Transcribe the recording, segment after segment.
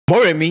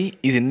Moremi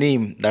is a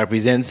name that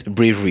represents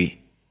bravery,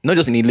 not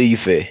just in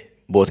Ile-Ife,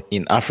 but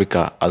in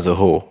Africa as a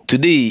whole.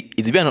 Today,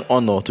 it's been an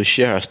honor to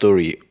share her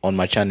story on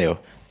my channel.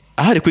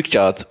 I had a quick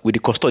chat with the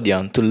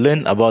custodian to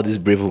learn about this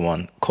brave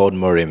woman called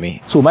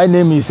Moremi. So my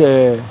name is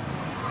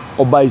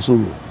Oba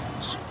Isoro,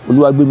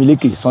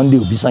 Oluwagbemileke Sunday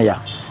Obisanya,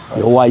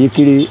 the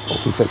Owayekere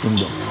of Ife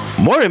Kingdom.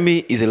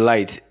 Moremi is a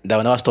light that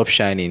will never stop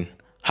shining.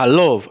 Her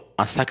love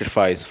and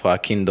sacrifice for her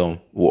kingdom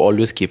will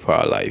always keep her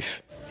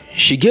alive.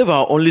 She gave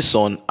her only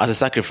son as a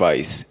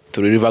sacrifice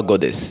to the river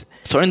goddess,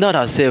 surrendered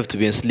herself to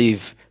be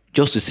enslaved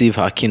just to save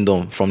her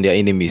kingdom from their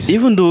enemies.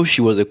 Even though she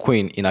was a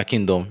queen in her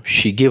kingdom,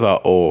 she gave her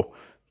all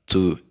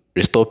to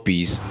restore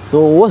peace.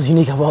 So what's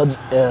unique about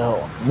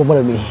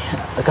Moremi?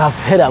 Like I've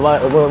heard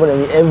about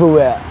Moremi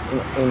everywhere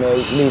in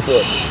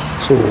Ile-Ife.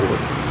 So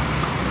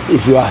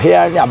if you are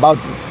hearing about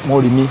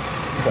Moremi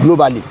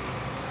globally,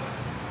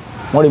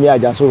 Moremi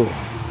Ajasoro,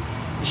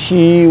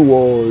 she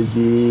was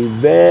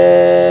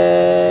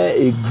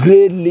a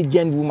great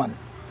legend woman.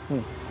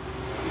 A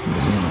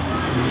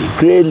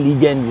great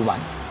legend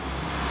woman.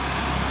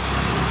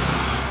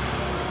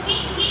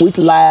 With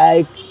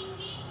like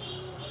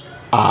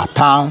our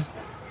town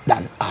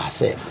than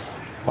ourselves.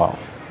 Wow.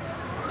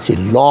 She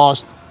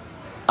lost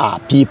our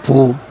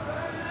people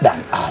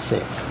than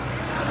ourselves.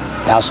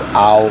 That's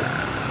how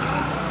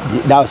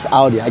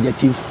the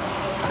adjective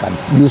I can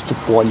use to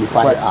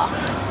qualify her.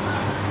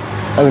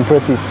 That's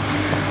impressive.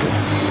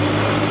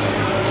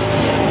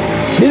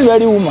 This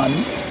very woman,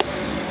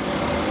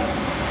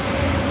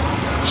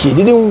 she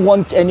didn't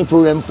want any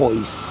problem for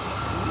his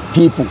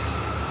people,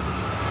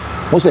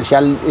 most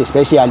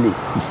especially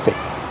Ife,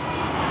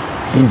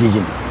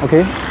 indigenous.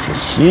 Okay. So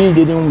she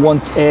didn't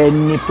want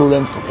any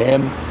problem for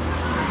them.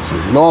 She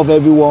loved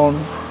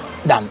everyone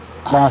than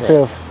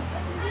herself.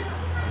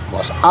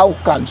 Because how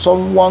can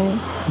someone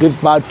give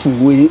birth to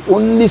the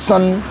only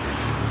son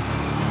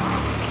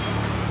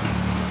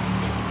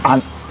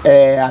and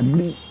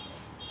agree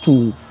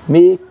to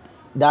make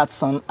that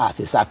son as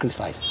a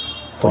sacrifice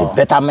for the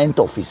betterment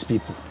of his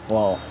people?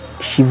 Wow.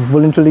 She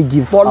voluntarily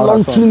gave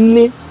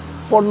voluntarily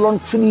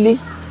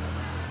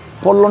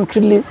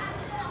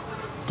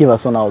give her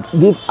son out.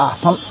 Give her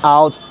son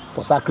out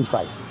for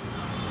sacrifice,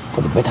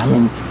 for the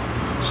betterment,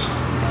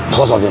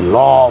 because of the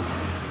love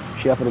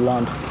she had for the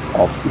land,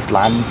 of his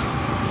land,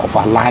 of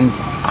her land,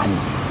 and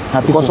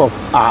because of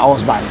her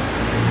husband.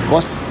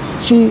 Because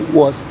she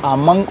was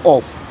among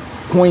of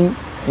queen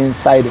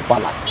inside the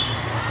palace.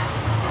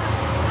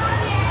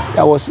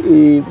 There was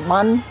a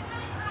man,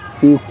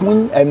 a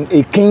queen, and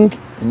a king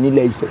in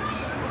Ile-Ife.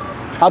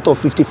 Out of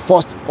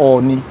 51st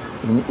Oni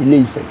in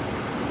Ile-Ife.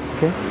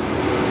 Okay.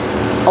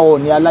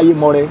 Oni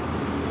Alayemore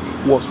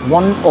was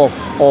one of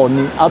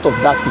Oni out of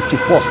that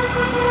 51st.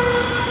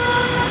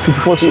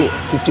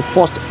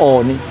 51st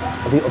Oni.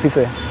 Of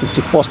Ife.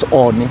 51st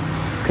Oni.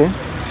 Okay.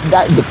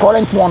 That the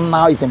current one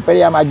now is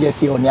Imperial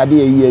Majesty Oni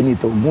Adeyeye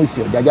to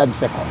Musi Ojaja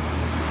II.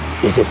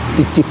 Is the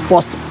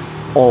 51st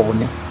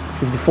Oni.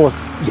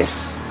 51st?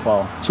 Yes.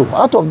 Wow. So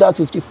out of that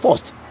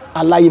 51st,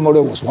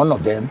 Ile-Ife was one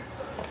of them.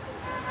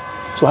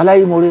 So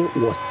Ile-Ife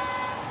was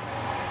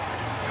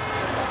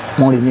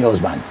Moremi's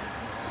husband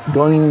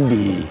during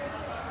the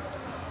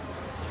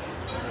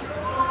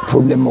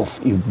problem of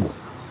Igbo.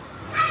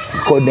 We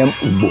call them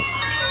Igbo.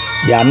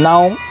 They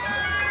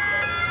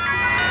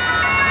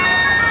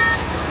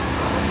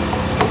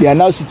are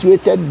now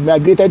situated,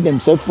 migrated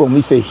themselves from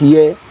Ife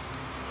here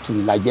to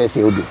Ile-Ife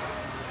Odo.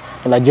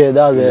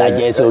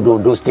 Ile-Ife Odo,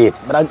 Ondo State.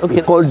 Okay.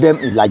 We call them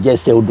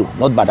Ile-Ife Odo,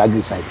 not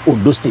Badagry side,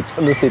 Ondo State.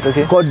 Ondo State,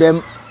 okay. We call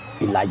them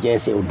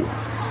Ile-Ife Odo.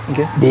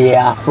 Okay. They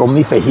are from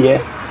Ife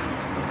here.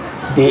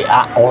 They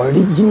are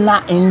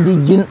original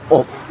indigenous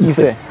of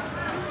Ife.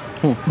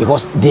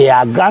 Because they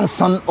are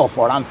grandson of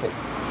Oramfe.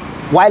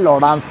 While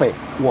Oramfe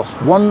was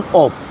one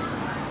of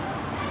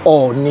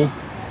Oni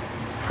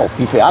of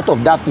Ife. Out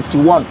of that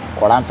 51,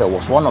 Oramfe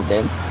was one of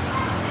them.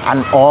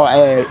 And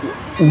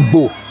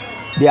Ugbo.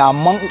 They are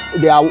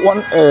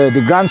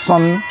the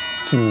grandson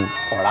to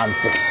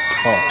Oramfe.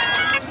 Oh.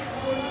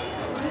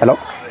 Hello?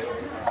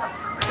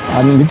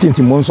 I'm meeting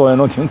Timon, so I'm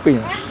not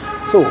paying.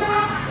 So,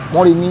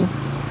 Moremi.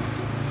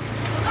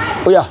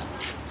 Oh yeah.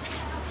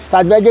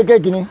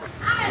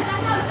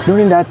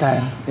 During that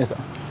time, yes sir.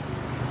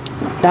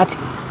 That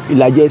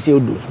Ile-Ife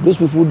Odo, those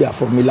people that are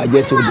from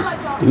Ile-Ife Odo,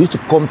 they used to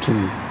come to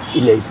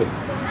Ile-Ife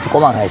to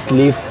come and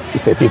enslave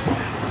Ife people.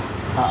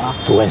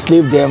 To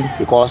enslave them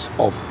because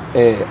of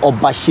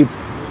ownership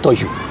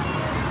torture.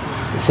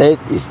 They said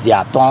it's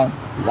their turn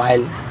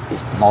while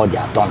it's not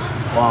their turn.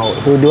 Wow.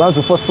 So they want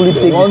to forcefully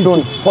take the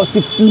throne.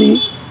 Forcibly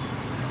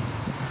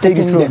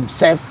taking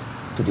themselves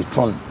to the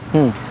throne,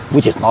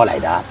 which is not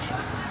like that.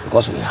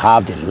 Because we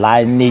have the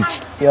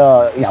lineage.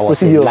 Yeah, it's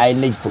procedure. A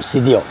lineage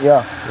procedure.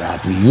 Yeah.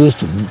 That we used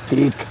to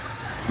take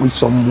with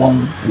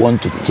someone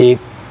want to take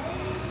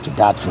to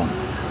that throne,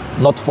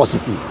 not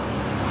forcibly.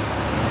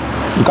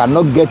 You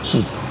cannot get to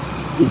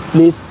a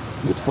place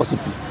with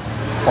forcibly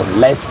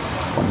unless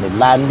on the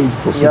lineage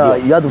procedure. Yeah,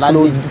 you have to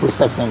follow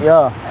processing.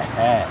 Yeah.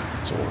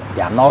 So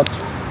they are not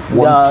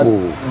want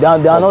to they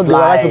are not the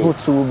right comply. people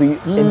to be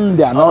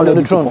They are not on the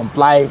ready to throne.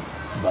 comply,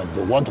 but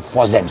they want to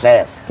force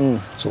themselves.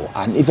 So,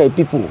 and if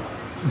people,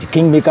 the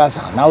kingmakers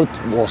are now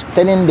was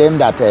telling them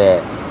that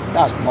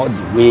that's not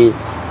the way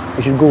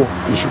You should go.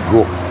 you should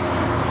go.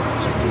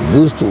 So they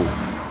used to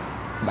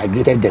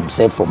migrated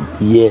themselves from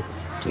here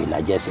to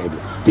Ile-Ife.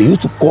 They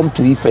used to come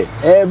to Ife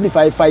every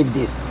five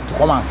days to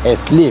come and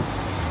enslave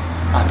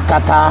and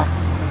scatter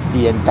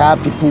the entire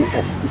people of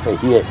Ife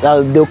here.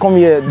 They'll come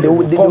here. They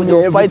will come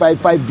here every fight.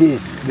 five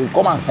days. They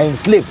come and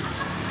enslave.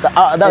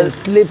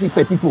 Enslave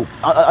Ife people.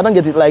 I don't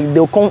get it. Like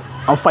they'll come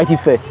and fight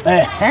Ife.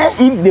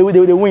 If they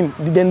win,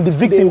 then the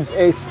victims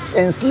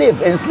Enslave.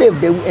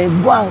 They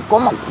will go and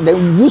come. They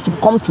used to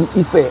come to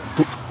Ife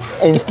to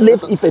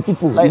enslave Ife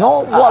people. Like, You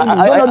don't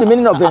know the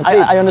meaning of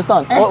enslave. I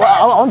understand. I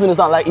want to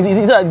understand. Like, is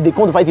it that they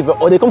come to fight Ife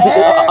or they come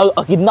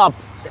to kidnap?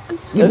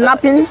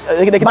 Kidnapping,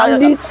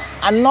 bandits,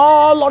 and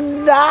all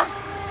other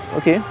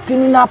Okay.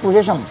 criminal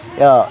possessions.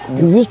 Yeah.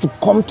 They used to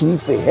come to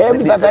Ife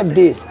every five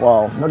days.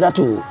 Wow. In order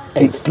to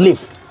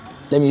enslave.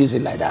 Let me use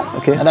it like that.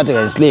 Okay. In order to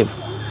enslave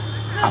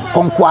and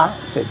conquered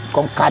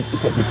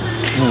Ife people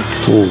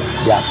to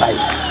their side.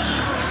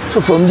 So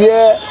from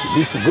there, they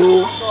used to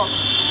go.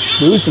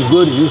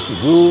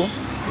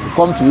 They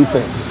come to Ife,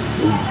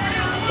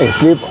 they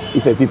enslave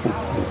Ife people,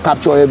 they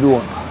capture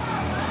everyone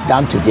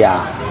down to their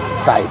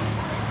side.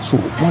 So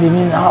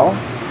Moremi now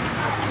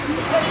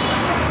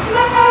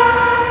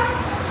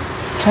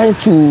trying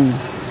to,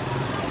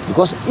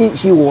 because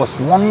she was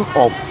one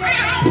of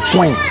the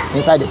queens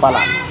inside the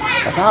palace.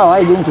 But how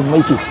are you going to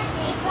make it?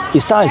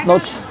 His time is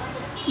not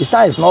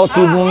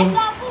even,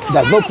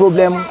 there's no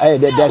problem,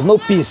 there's no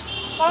peace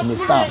in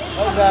his town.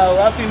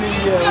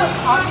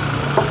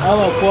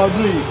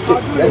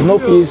 There's no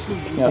peace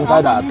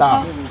inside our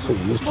town. So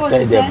we used to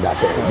tell them that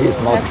this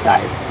is not the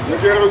type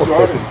of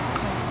person.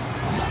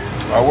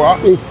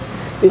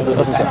 It's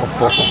not the type of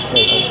person.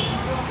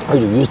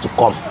 When you used to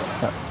come,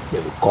 they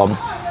will come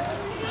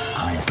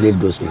and enslave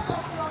those people.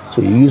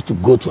 So you used to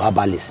go to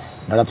herbalists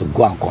in order to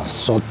go and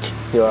consult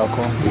the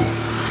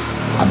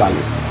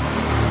herbalist.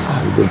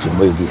 We're going to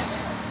make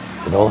this.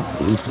 You know,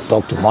 you used to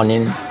talk to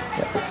morning,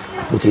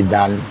 put it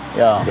down,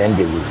 then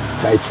they will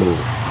try to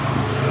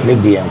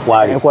make the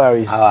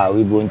inquiries. How are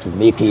we going to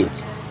make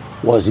it?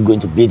 What is going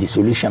to be the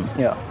solution?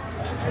 Yeah.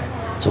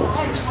 So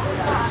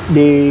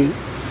they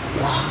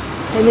were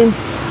telling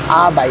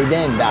her by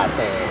then that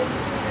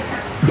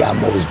there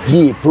must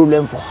be a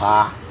problem for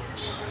her,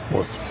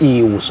 but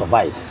he will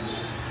survive.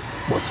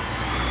 But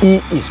she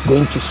is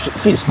going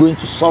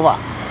to suffer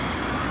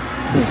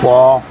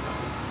before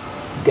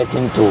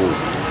getting to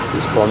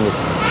his promise.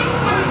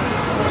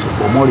 So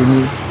for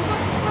Moremi,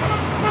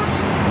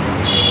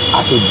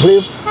 as a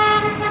brave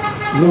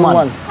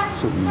woman,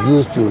 so he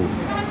used to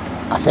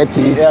accept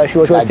it. Yeah, she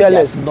was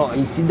fearless. No,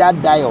 you see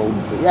that die or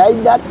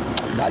that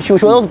She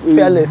was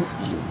fearless.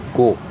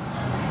 Go.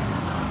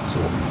 So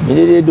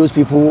immediately those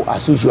people,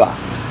 as usual,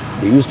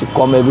 they used to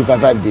come every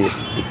five days.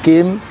 They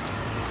came.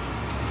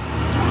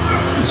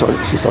 So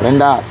she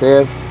surrendered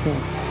herself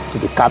to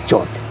be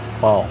captured.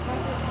 Wow.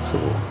 So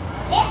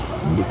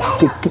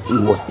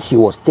she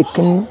was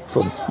taken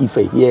from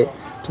Ife here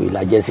to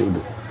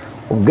Ile-Ife.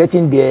 On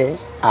getting there,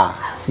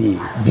 see,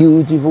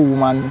 beautiful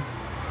woman,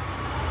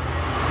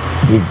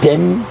 the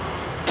then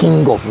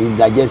king of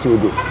Ile-Ife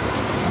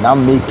now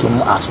make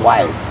him as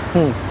wife.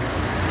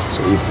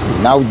 So he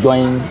now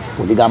joined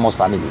polygamous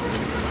family.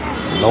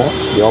 You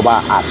know, the Oba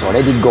has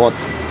already got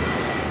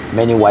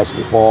many wives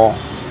before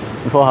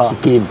her.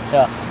 She came.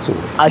 Yeah. So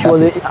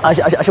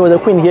she was a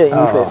queen here in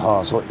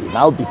Ife. So he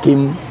now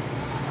became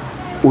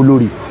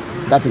Olori,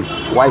 that is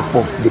wife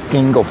of the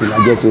king of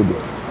Ile-Ife.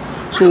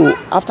 So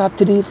after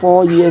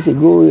 3-4 years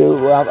ago,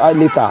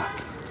 later,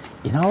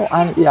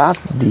 he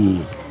asked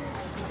the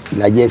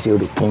Ile-Ife,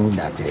 the king,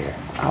 that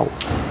how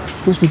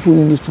those people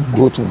used to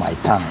go to my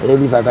town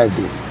every 5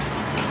 days.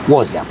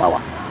 What's their power?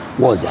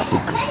 What's their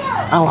secret?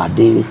 How are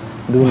they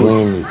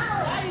doing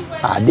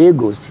it? Are they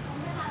ghosts?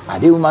 Are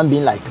they human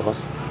beings like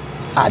us?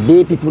 Are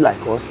they people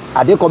like us?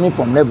 Are they coming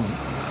from heaven?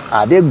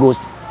 Are they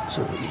ghosts?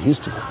 So he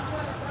used to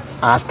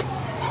ask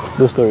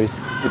those stories.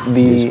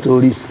 The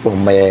stories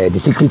from the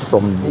secret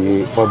from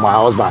my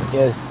husband.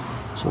 Yes.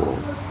 So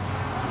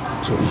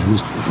he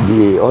used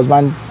the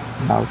husband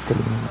now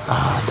telling me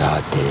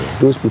that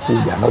those people,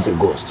 they are not a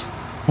ghost.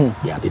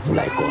 They are people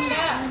like us.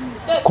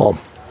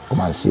 Come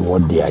and see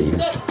what they are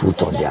used to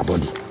put on their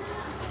body.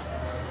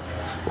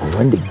 But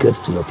when they get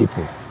to your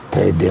people,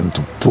 tell them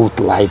to put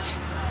light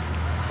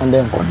on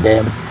them,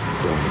 they will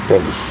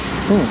perish.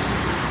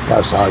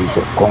 That's how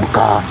Ife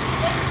conquer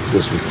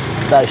those people.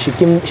 That she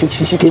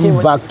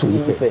came back to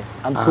Ife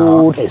and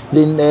told,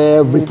 explain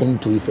everything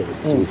to Ife.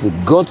 So if we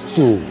got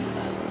to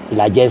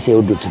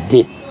Ile-Ife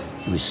today,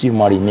 you see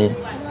Moremi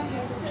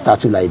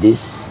statue like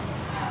this,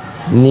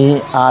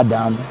 knee are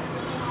down,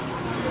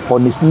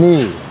 on his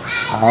knee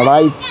and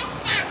right,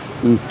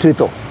 a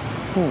traitor.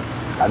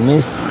 That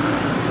means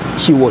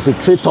she was a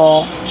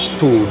traitor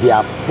to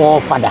their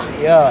forefather.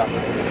 Yeah.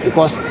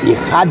 Because he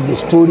had the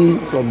story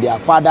from their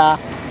father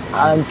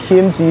And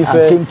came to Ife.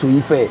 And came to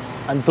Ife.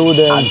 And told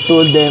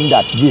them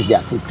that this is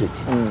their secret.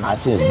 And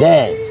since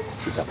then,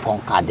 Ife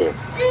conquered them.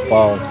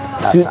 Wow.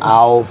 That's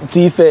how.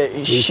 To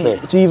Ife. She's a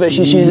legend.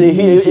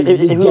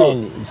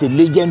 She's a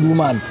legend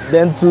woman.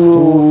 Then to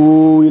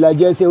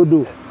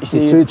Ile-Ife, she's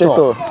a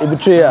traitor. A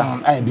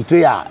betrayer. A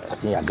betrayer. I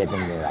think you're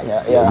getting me right.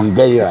 Yeah. You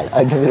get it right.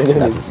 I get it.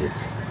 That is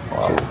it.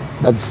 Wow. So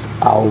that's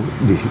how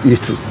the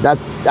history.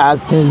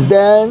 Since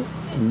then,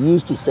 we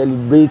used to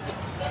celebrate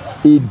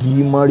AD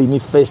Moremi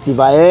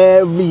festival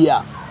every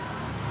year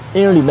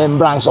in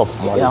remembrance of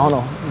Moremi. Yeah,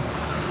 honor.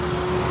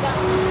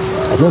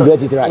 I think you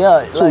get it right.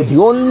 Yeah, so the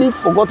only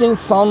forgotten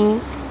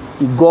son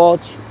he got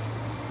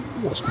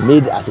was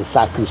made as a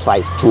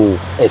sacrifice to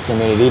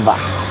Esimiri River.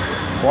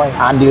 Why?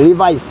 And the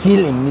river is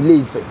still in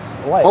Ile-Ife.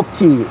 Why? Up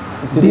to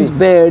this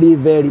very,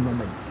 very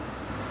moment.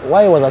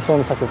 Why was her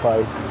son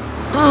sacrificed?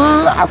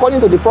 According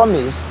to the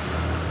promise,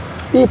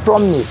 he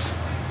promised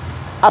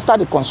after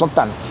the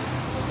consultant,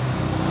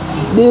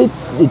 they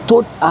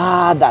told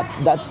her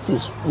that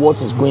is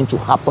what is going to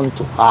happen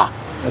to her.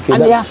 Okay,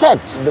 and he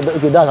accepted.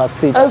 Okay, that's her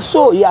fate.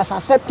 So he has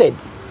accepted.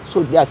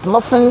 So there's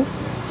nothing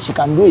she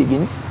can do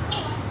again.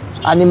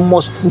 And he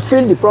must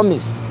fulfill the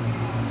promise.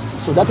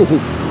 So that is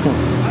it.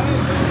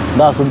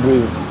 That's so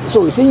brave.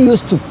 So he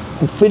used to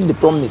fulfill the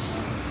promise.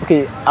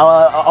 Okay,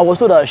 I was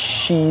told that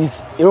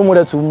she's a role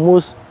model to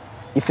most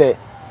Ife.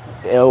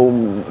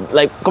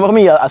 Like coming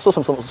here, I saw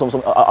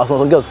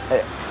some girls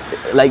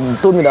like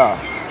told me that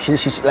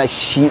she's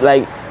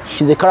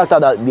a character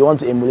that they want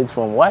to emulate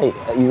from. Why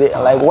is it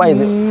like why is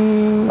that?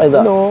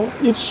 You know,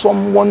 if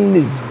someone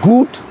is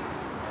good,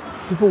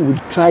 people will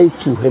try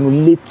to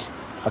emulate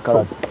a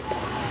character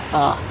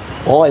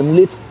or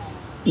emulate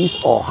his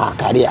or her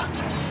career.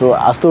 So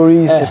our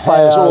stories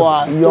inspire so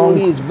our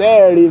story is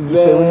very,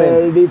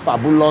 very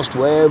fabulous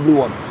to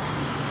everyone.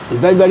 It's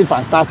very, very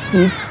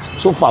fantastic,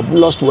 so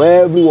fabulous to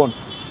everyone.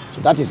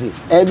 So that is it.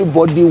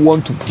 Everybody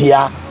want to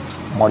bear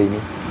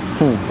Moremi.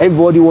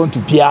 Everybody want to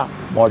bear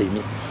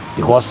Moremi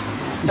because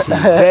it's a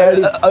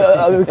very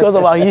because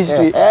of our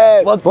history.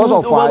 But to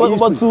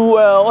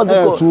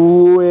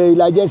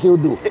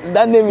Ile-Ife,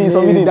 that name is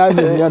something.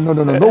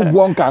 No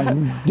one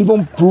can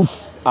even prove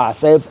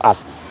ourselves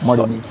as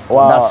Moremi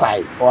on that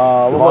side.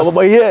 Wow.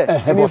 But here,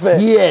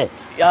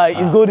 yeah,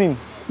 it's golden.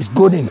 It's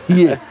golden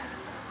here.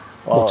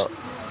 But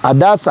at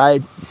that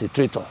side, it's a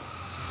traitor.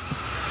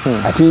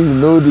 I think you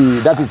know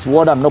that is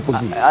what I'm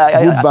opposite. Good,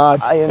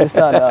 bad. I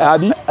understand. I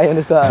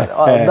understand.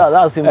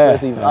 That's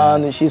impressive.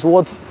 And she's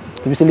what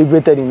to be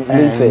celebrated in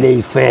Ile-Ife.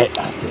 Ile-Ife.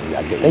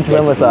 Thank you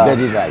very much, sir.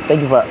 Right.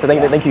 Thank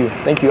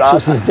you. So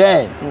since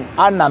then,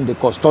 I'm the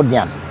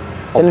custodian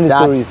of the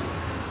that. Stories.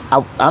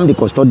 I'm the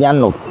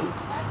custodian of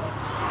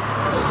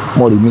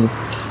Moremi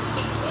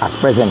as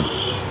president.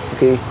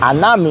 Okay.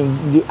 And I'm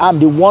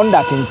the one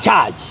that's in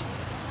charge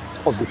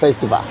of the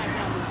festival.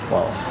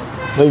 Wow.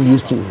 When we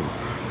used to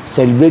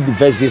celebrate the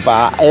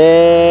festival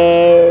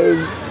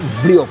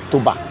every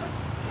October.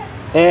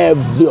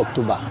 Every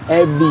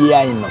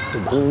year in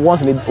October.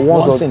 Once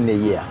in a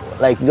year.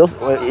 Like just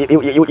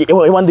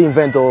one day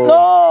event or?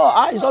 No,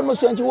 it's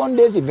almost 21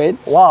 days event.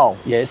 Wow.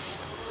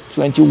 Yes.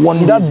 21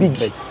 days. Is that big?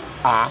 Event.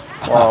 Wow.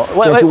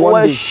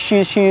 Well,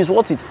 she's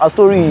what it? Her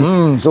story is.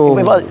 So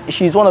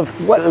she's one of.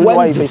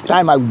 When this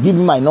time I give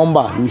you my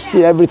number, you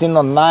see everything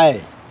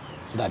online.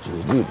 That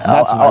you do.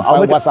 That's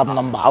my WhatsApp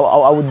number. I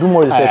will do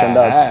more research on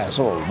that.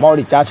 So more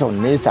research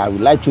on it. I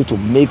would like you to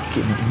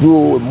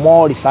do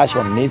more research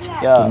on it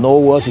to know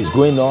what is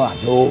going on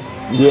and know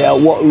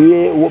what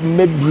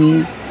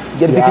maybe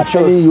get the picture.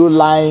 Telling you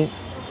lying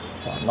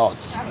or not.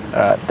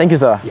 Thank you,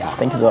 sir. Yeah.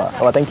 Thank you, sir.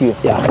 Thank you.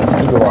 Yeah.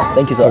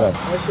 Thank you, sir.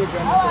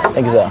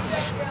 Thank you, sir.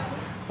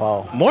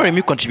 Wow.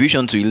 Moremi's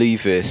contribution to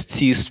Ile-Ife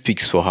still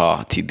speaks for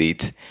her to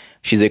date.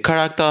 She's a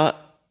character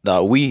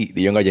that we,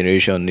 the younger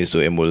generation, needs to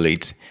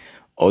emulate.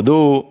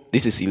 Although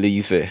this is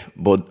Ile-Ife,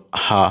 but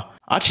her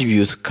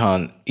attributes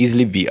can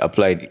easily be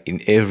applied in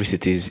every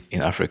cities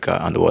in Africa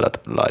and the world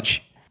at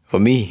large. For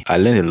me, I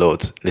learned a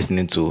lot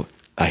listening to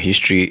her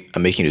history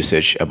and making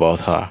research about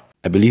her.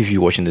 I believe you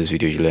watching this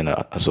video, you learn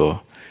as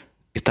well.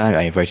 It's time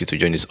I invite you to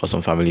join this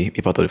awesome family,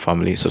 be part of the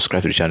family,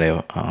 subscribe to the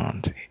channel,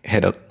 and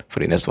head out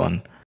for the next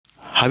one.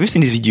 Have you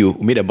seen this video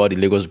we made about the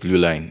Lagos Blue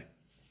Line?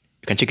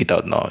 You can check it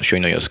out now,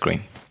 showing on your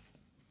screen.